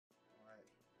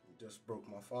Just broke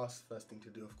my fast. First thing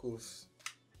to do, of course,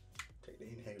 take the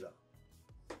inhaler.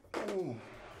 Ooh.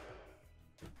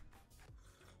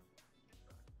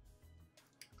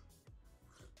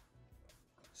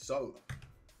 So,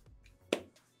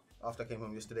 after I came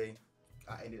home yesterday,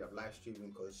 I ended up live streaming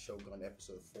because Shogun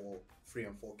episode 3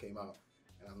 and 4 came out,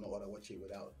 and I'm not gonna watch it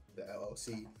without the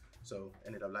LLC. So,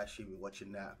 ended up live streaming,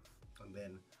 watching that, and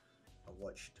then I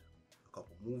watched a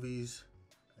couple movies,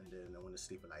 and then I went to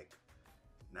sleep at like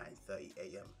 9:30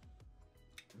 a.m.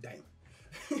 Damn,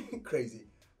 crazy.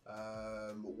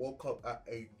 Woke up at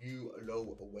a new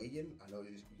low weigh-in. I know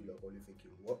you lot probably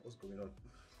thinking, what was going on?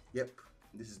 Yep,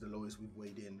 this is the lowest we've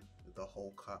weighed in the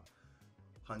whole cut,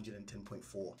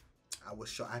 110.4. I was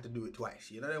shocked. I had to do it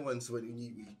twice. You know that ones when you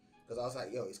need me, because I was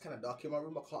like, yo, it's kind of dark in my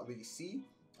room. I can't really see.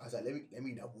 I was like, let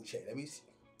me double check. Let me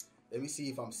see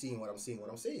if I'm seeing what I'm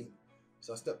seeing.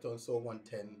 So I stepped on, saw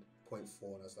 110.4,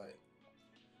 and I was like,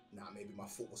 nah, maybe my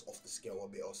foot was off the scale a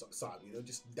bit or something, you know,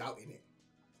 just doubting it.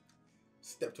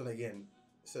 Stepped on again,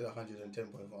 said 110.4.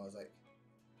 I was like,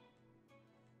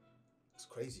 it's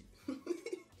crazy.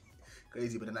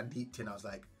 Crazy. But then I deeped in, I was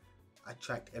like, I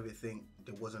tracked everything.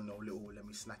 There wasn't no little, let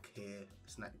me snack here,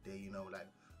 snack there, you know, like,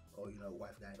 oh, you know,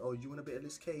 wife guy, oh, do you want a bit of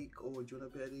this cake? Or do you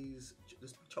want a bit of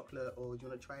this chocolate? Or do you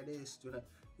want to try this? Do you want to,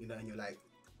 you know, and you're like,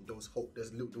 there's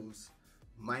those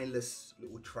mindless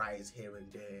little tries here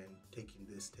and there, and taking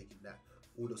this, taking that.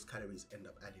 All those calories end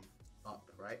up adding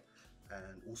up, right?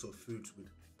 And also foods with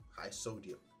high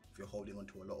sodium. If you're holding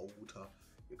onto a lot of water,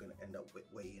 you're going to end up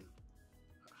weighing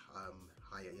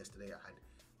higher. Yesterday I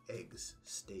had eggs,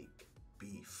 steak,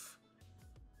 beef,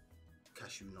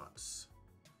 cashew nuts.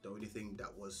 The only thing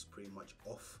that was pretty much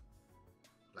off,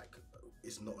 like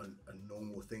it's not a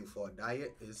normal thing for a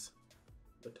diet, is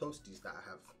the toasties that I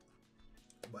have.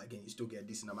 But again, you still get a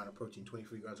decent amount of protein,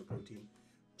 23 grams of protein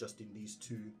just in these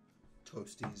 2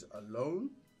 toasties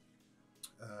alone,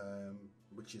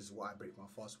 which is what I break my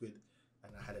fast with.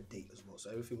 And I had a date as well, so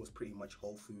everything was pretty much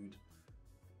whole food,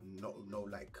 no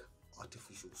like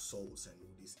artificial salts and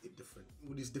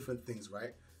all these different things,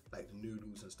 right? Like the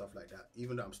noodles and stuff like that.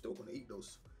 Even though I'm still gonna eat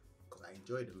those because I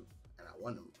enjoy them and I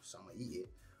want them, so I'm gonna eat it.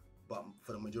 But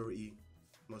for the majority,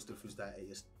 most of the foods that I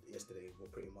ate yesterday were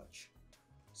pretty much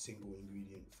single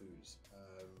ingredient foods.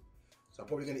 So I'm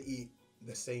probably gonna eat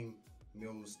the same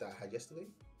meals that I had yesterday.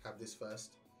 Have this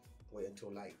first, wait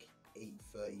until like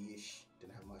 8:30ish, then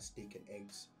have my steak and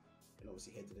eggs, and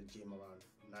obviously head to the gym around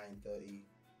 9:30.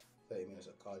 30 minutes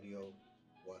of cardio,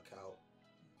 workout,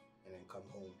 and then come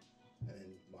home. And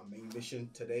then my main mission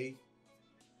today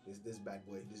is this bad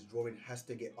boy. This drawing has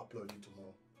to get uploaded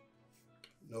tomorrow.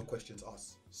 No questions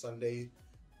asked. Sunday,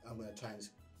 I'm gonna try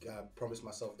and promise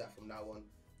myself that from now on,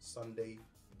 Sunday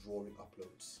drawing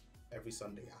uploads. Every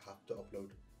Sunday I have to upload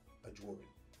a drawing.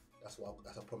 That's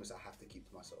a promise I have to keep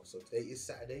to myself. So today is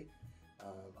Saturday.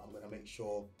 I'm gonna make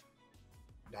sure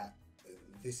that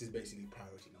this is basically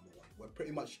priority number 1. Where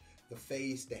pretty much the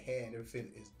face, the hair, and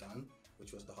everything is done,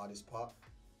 which was the hardest part.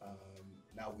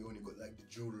 Now we only got like the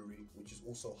jewelry, which is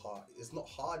also hard. It's not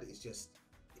hard, it's just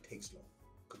it takes long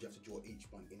because you have to draw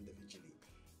each one individually.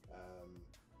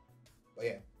 But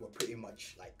yeah, we're pretty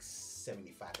much like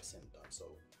 75% done.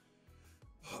 So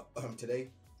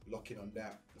today, lock in on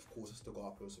that. Of course, I still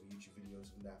got to upload some YouTube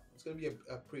videos and that. It's gonna be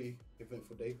a pretty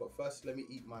eventful day. But first, let me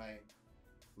eat my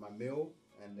meal,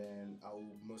 and then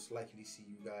I'll most likely see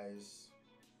you guys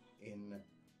in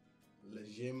the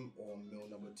gym or meal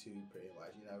number 2, pretty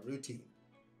much. You know, routine.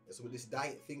 That's what this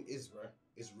diet thing is, bro.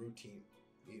 It's routine.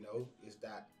 You know, is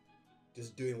that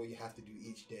just doing what you have to do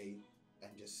each day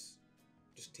and just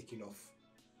ticking off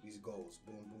these goals.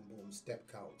 Boom, boom, boom. Step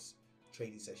counts,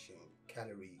 training session,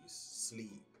 calories,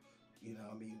 sleep. You know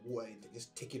what I mean? Water,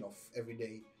 just ticking off every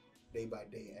day, day by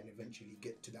day, and eventually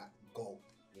get to that goal.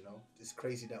 You know, it's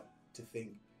crazy to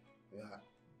think that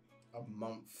a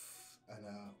month and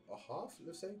a half,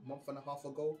 let's say, month and a half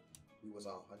ago, we was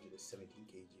at 117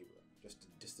 kg, bro.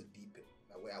 Just to deep it.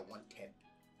 Like we're at 110.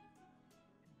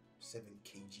 7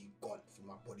 kg gone from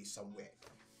my body somewhere.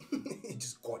 It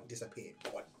just gone, disappeared,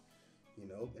 gone. You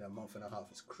know, in a month and a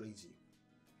half, it's crazy.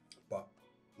 But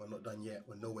we're not done yet.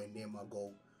 We're nowhere near my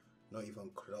goal, not even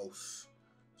close.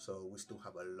 So we still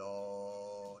have a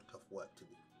lot of work to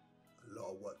do. A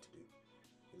lot of work to do.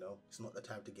 You know, it's not the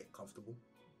time to get comfortable.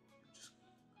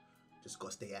 Just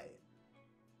gotta stay at it.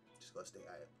 Just gotta stay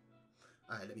at it.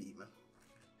 Alright, let me eat, man.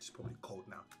 It's probably cold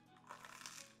now.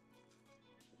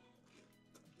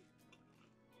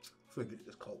 Forget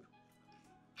it's cold.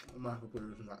 I might have to put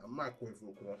this in like a microwave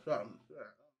real quick or something.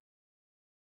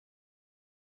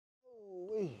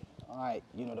 Alright,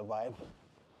 you know the vibe.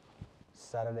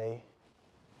 Saturday,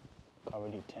 come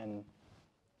currently 10,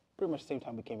 pretty much the same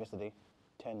time we came yesterday,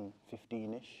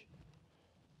 10:15-ish.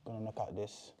 Gonna knock out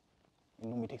this. It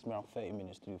normally takes me around 30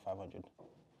 minutes to do 500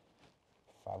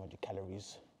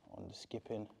 calories on the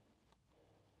skipping.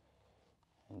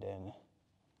 And then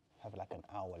have like an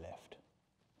hour left,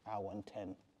 hour and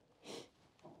 10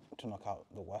 to knock out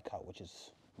the workout, which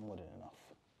is more than enough.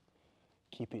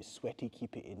 Keep it sweaty,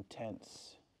 keep it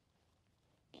intense,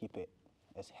 keep it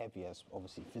as heavy as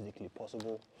obviously physically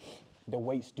possible. The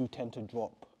weights do tend to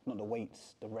drop, not the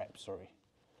weights, the reps, sorry.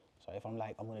 So if I'm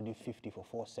like, I'm gonna do 50 for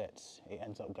 4 sets, it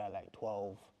ends up going like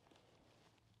 12,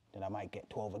 then I might get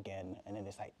 12 again, and then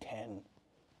it's like 10,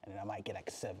 and then I might get like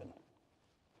 7,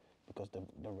 because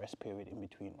the rest period in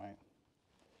between, right?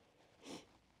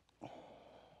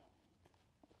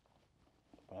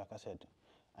 But like I said,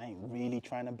 I ain't really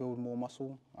trying to build more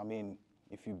muscle. I mean,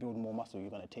 if you build more muscle,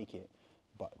 you're gonna take it,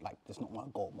 but like, that's not my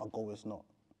goal. My goal is not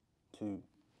to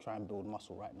try and build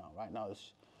muscle right now. Right now,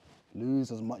 it's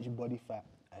lose as much body fat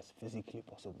as physically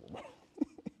possible, bro.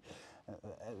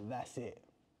 That's it,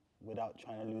 without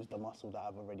trying to lose the muscle that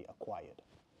I've already acquired.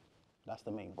 That's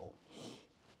the main goal.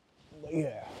 But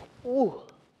yeah, ooh.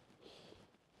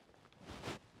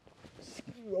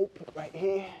 Ski rope right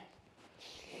here.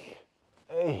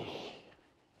 Hey,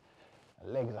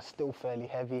 the legs are still fairly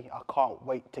heavy. I can't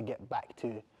wait to get back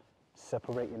to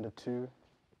separating the two.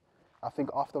 I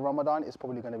think after Ramadan, it's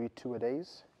probably gonna be 2 a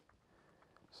days.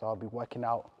 So I'll be working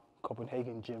out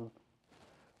Copenhagen gym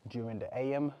during the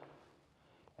AM,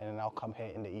 and then I'll come here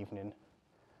in the evening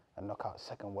and knock out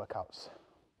second workouts.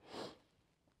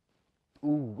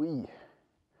 Ooh wee.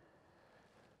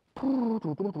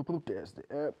 There's the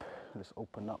app. Let's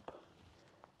open up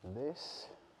this.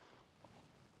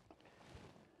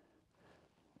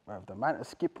 Right, the amount of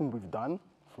skipping we've done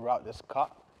throughout this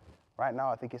cut, right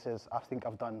now I think it says,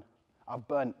 I've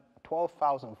burned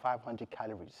 12,500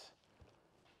 calories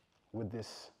with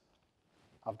this.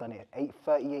 I've done it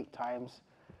 38 times,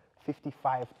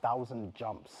 55,000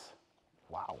 jumps.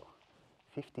 Wow,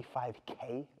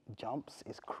 55K jumps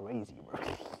is crazy, bro.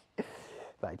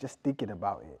 Like, just thinking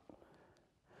about it.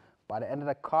 By the end of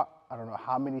the cut, I don't know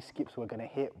how many skips we're gonna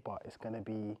hit, but it's gonna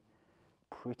be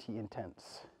pretty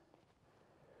intense.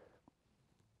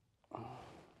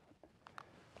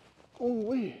 Ooh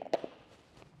wee.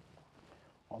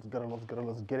 Let's get it, let's get it,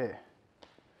 let's get it.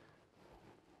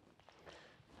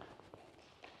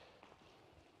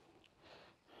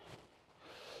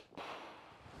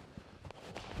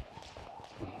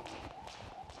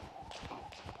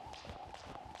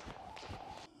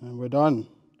 And we're done.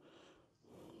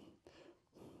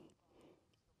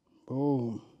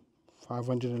 Boom.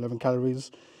 511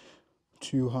 calories,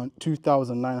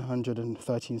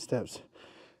 2,913 steps.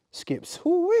 Skips.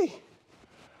 Ooh-wee.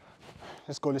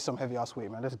 Let's go lift some heavy ass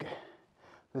weight, man. Let's go.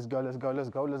 Let's go, let's go, let's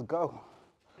go, let's go.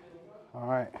 All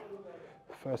right.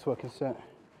 First working set.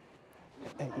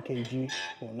 80 kg,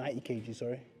 or 90 kg,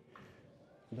 sorry.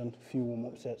 Done a few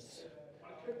warm-up sets.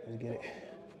 Let's get it.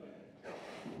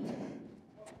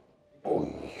 Oh.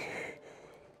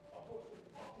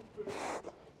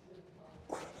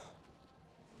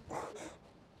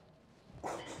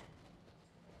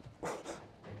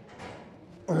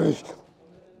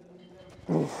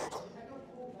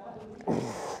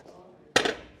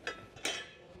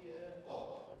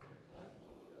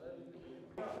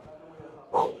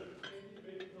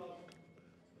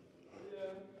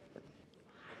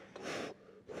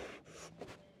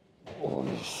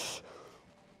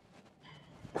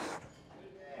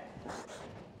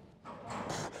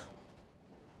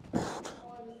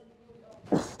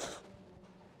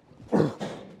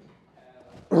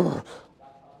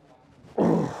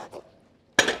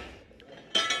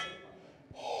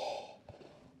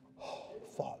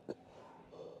 Fuck.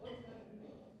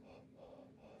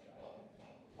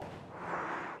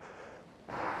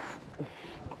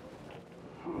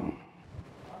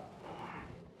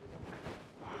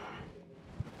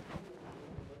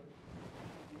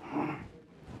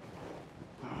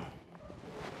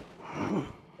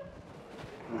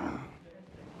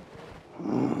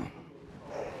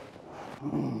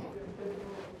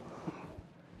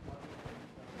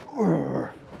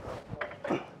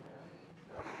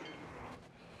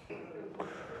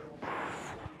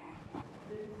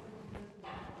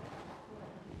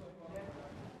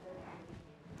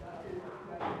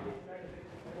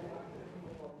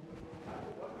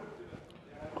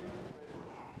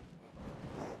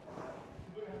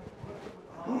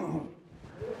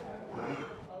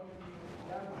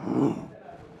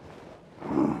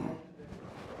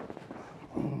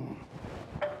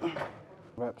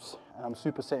 Reps, and I'm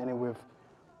supersetting it with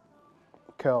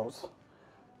curls.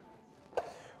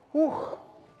 Whew.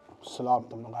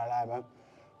 Slumped, I'm not gonna lie, man.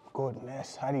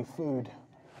 Goodness, I need food.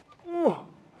 Ooh.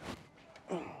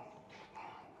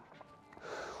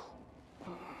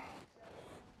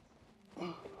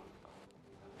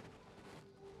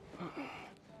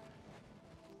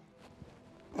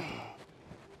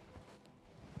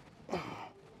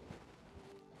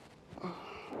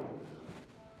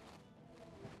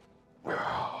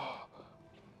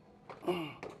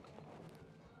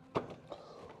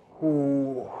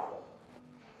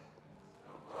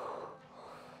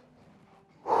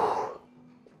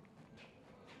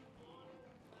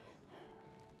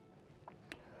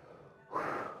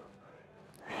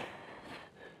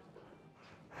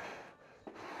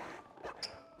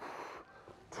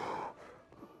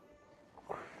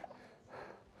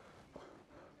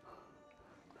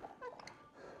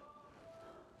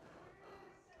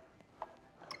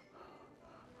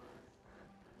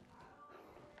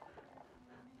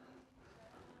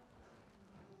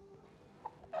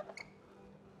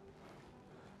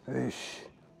 Ish.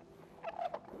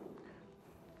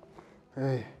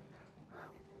 Hey.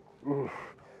 Oof.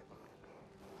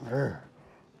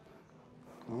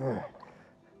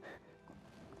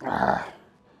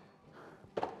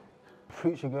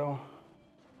 Preacher girl.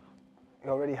 You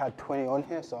already had 20 on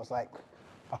here, so I was like,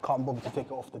 I can't bother to take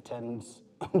it off the 10s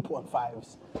and put on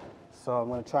 5s. So I'm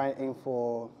gonna try and aim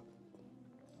for,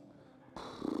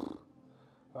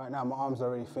 right now my arms are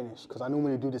already finished, because I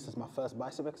normally do this as my first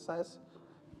bicep exercise.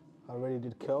 I already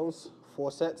did curls,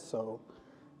 4 sets, so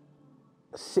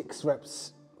 6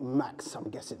 reps max, I'm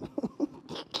guessing.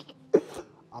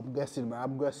 I'm guessing, man,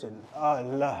 I'm guessing. Oh,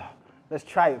 Allah. Let's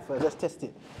try it first, let's test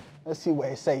it. Let's see what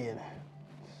it's saying.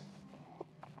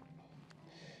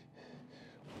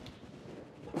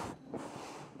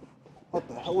 What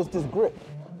the hell was this grip?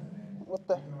 What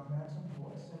the?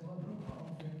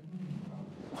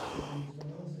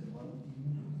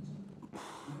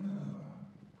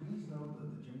 Please note that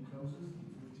the gym closes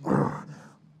in 15 minutes.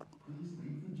 Please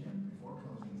leave the gym before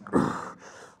closing time.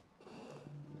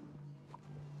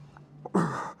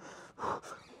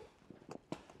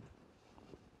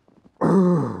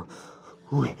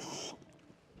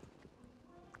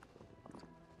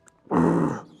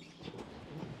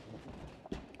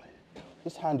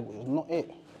 This handle is not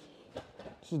it.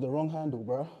 This is the wrong handle,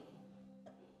 bro.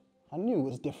 I knew it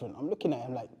was different. I'm looking at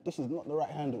him like, this is not the right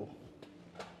handle.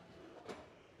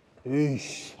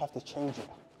 Eesh, have to change it.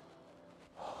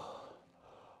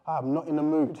 I'm not in the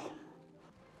mood.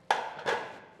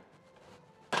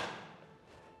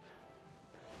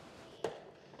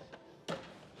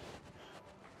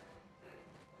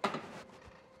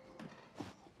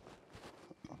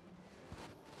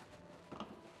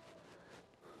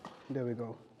 There we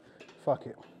go. Fuck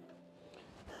it.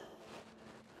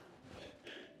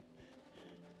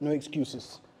 No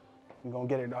excuses. We're gonna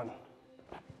get it done.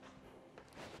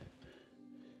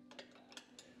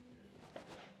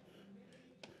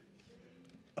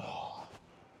 Oh.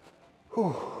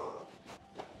 Whew.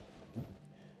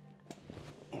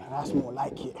 That's more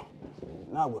like it.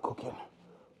 Now we're cooking.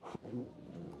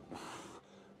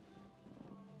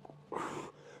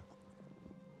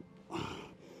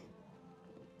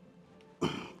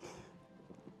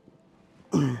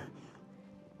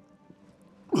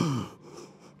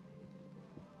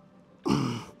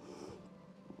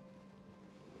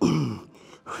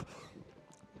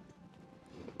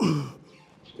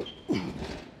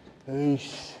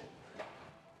 Eesh.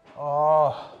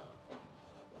 Oh.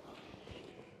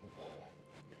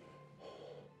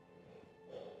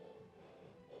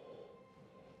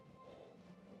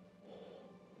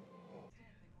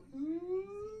 We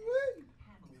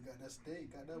got that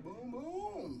steak, got that boom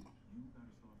boom.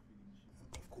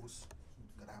 Of course,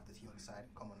 gotta have the tea on the side.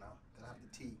 Come on now, gotta have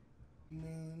the tea.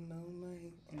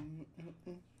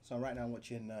 So right now I'm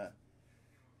watching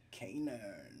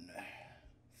Kanan,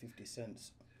 50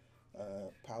 Cent's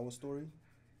Power Story.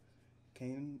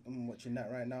 Kanan, I'm watching that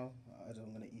right now.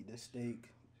 I'm gonna eat this steak.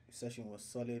 Session was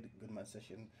solid, good man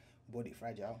session. Body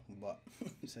fragile, but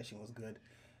session was good.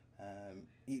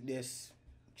 Eat this,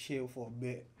 chill for a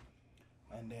bit,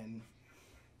 and then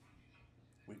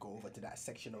we go over to that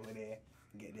section over there,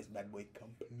 get this bad boy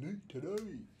complete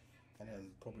today. And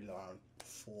then probably around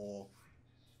 4,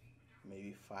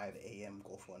 maybe 5 a.m.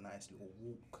 go for a nice little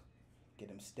walk, get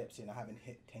them steps in. I haven't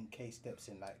hit 10k steps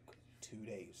in like 2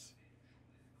 days.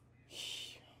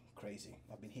 Crazy.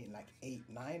 I've been hitting like 8,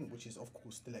 9, which is of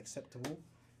course still acceptable,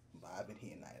 but I've been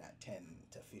hitting like that 10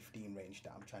 to 15 range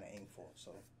that I'm trying to aim for.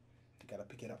 So you gotta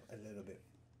pick it up a little bit.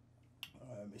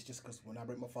 It's just because when I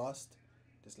break my fast,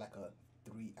 there's like a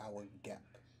 3-hour gap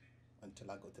until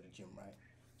I go to the gym, right?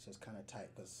 So it's kind of tight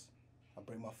because I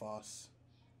break my fast,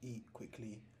 eat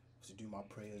quickly, to do my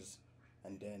prayers,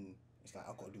 and then it's like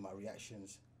I've got to do my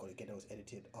reactions, got to get those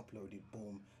edited, uploaded,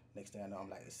 boom. Next thing I know, I'm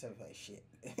like, it's 7:30 shit.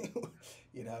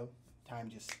 You know, time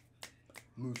just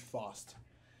moves fast.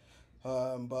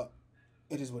 But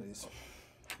it is what it is.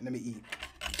 Let me eat.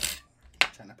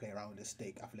 Trying to play around with the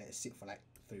steak. I've let it sit for like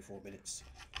 3-4 minutes.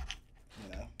 You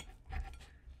know,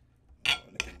 oh,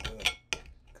 looking good,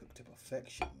 cooked to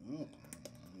perfection.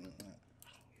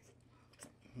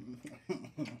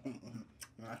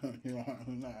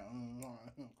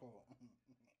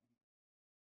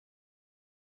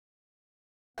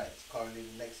 It's currently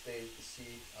the next day. You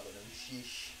see, I got the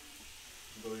sheesh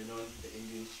going on, the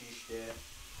Indian sheesh there.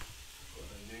 Got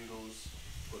the noodles,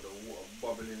 got the water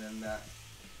bubbling and that.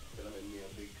 Then I made me a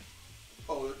big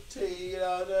bowl of tea. I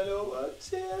don't know what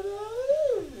tea.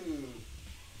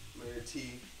 Made a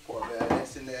tea, put a bit of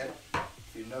this in there.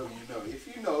 If you know, you know. If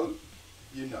you know,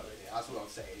 you know it. That's what I'm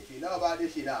saying. If you know about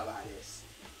this, you know about this.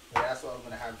 Yeah, that's what I'm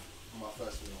gonna have for my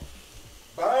first meal.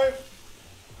 Bam,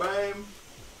 bam.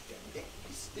 Yeah,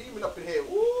 it's steaming up in here.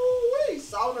 Woo wee,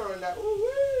 sauna and that. Woo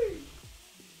wee.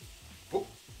 Boop.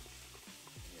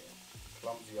 Yeah,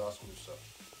 clumsy ass Musa.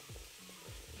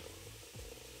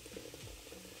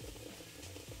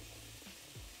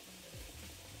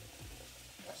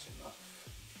 That's enough.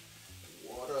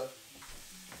 Water.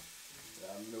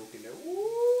 Milk in there. Woo.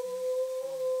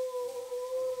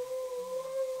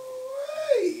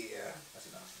 That's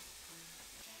enough.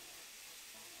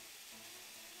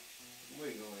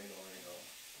 Wiggle.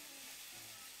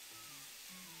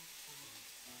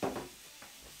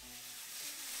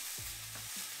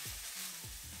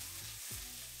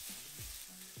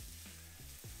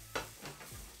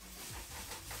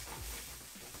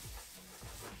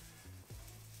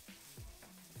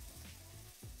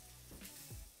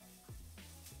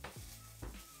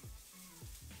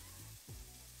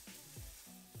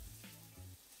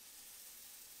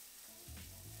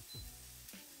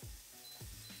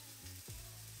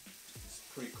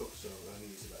 Pre-cooked, so I only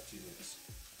use about 2 minutes.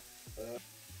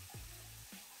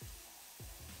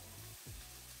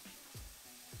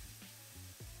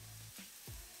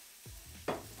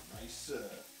 Nice.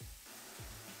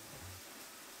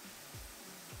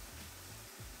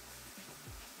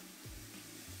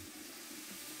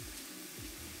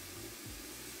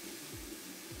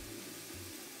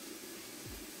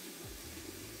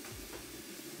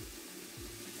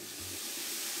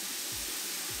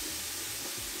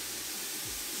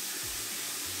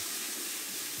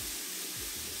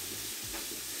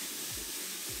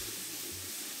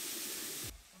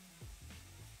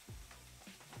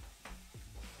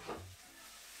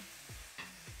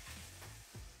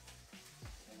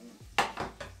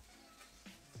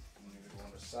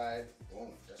 'Side,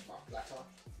 boom, that's my platter.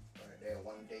 Right there,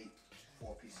 1 date,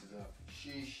 4 pieces of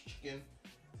sheesh chicken,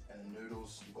 and the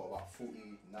noodles. You got about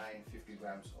 49, 50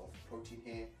 grams of protein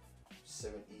here,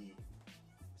 70,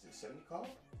 is it 70 carb?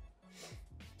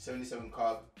 77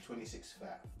 carb, 26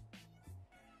 fat.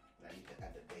 And I need to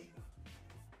add the date.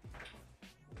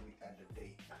 Let me add the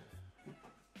date.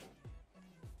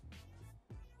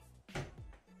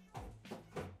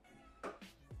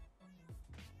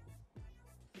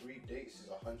 Dates is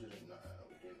 100 and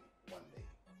within 1 day.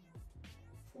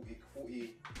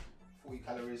 40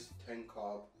 calories, 10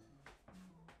 carb.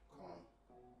 Calm.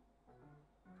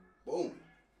 Boom.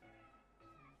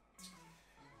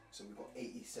 So we've got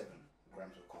 87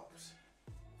 grams of carbs.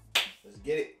 Let's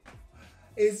get it.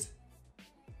 Is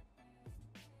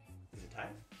it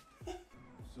time?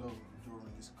 So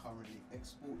drawing is currently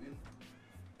exporting.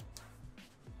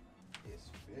 It's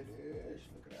finished.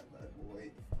 Look at that bad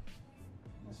boy.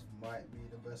 This might be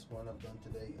the best one I've done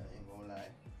today, I ain't gonna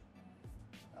lie.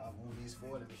 I have all these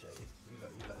 4, let me show you. You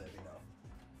let me know.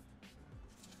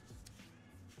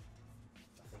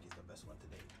 I think it's the best one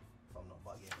today, if I'm not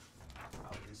bugging.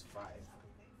 Out of these 5.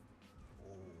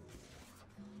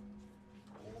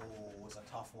 Oh, it's a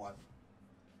tough one.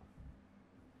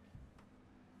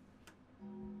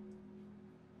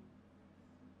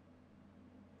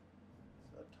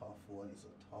 It's a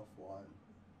tough one.